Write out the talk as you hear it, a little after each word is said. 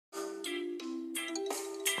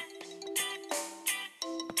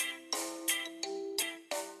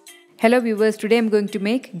Hello viewers, today I am going to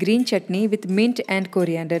make green chutney with mint and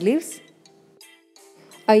coriander leaves.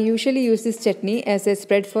 I usually use this chutney as a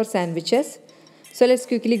spread for sandwiches. So let's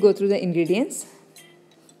quickly go through the ingredients.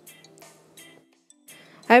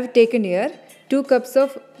 I have taken here 2 cups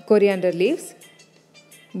of coriander leaves,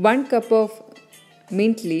 1 cup of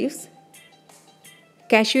mint leaves,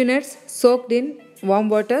 cashew nuts soaked in warm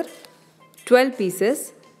water, 12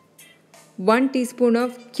 pieces, 1 teaspoon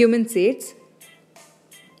of cumin seeds,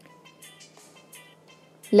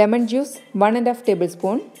 lemon juice 1½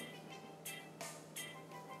 tablespoon,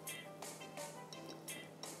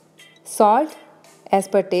 salt as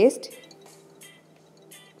per taste,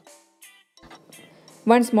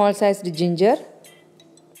 1 small sized ginger,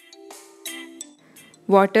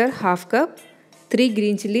 water ½ cup, 3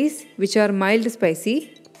 green chillies which are mild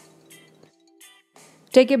spicy.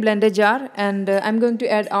 Take a blender jar and I am going to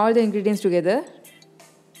add all the ingredients together.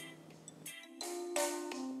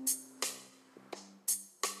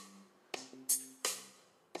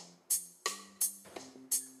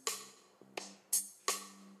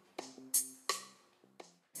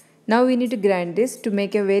 Now we need to grind this to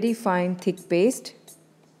make a very fine thick paste.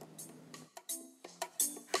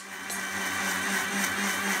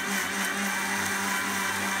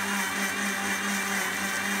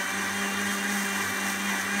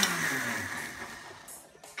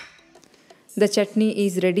 The chutney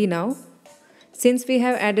is ready now. Since we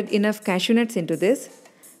have added enough cashew nuts into this,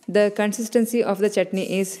 the consistency of the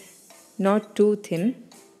chutney is not too thin.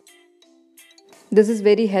 This is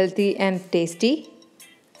very healthy and tasty.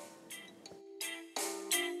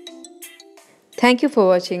 Thank you for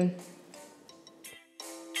watching.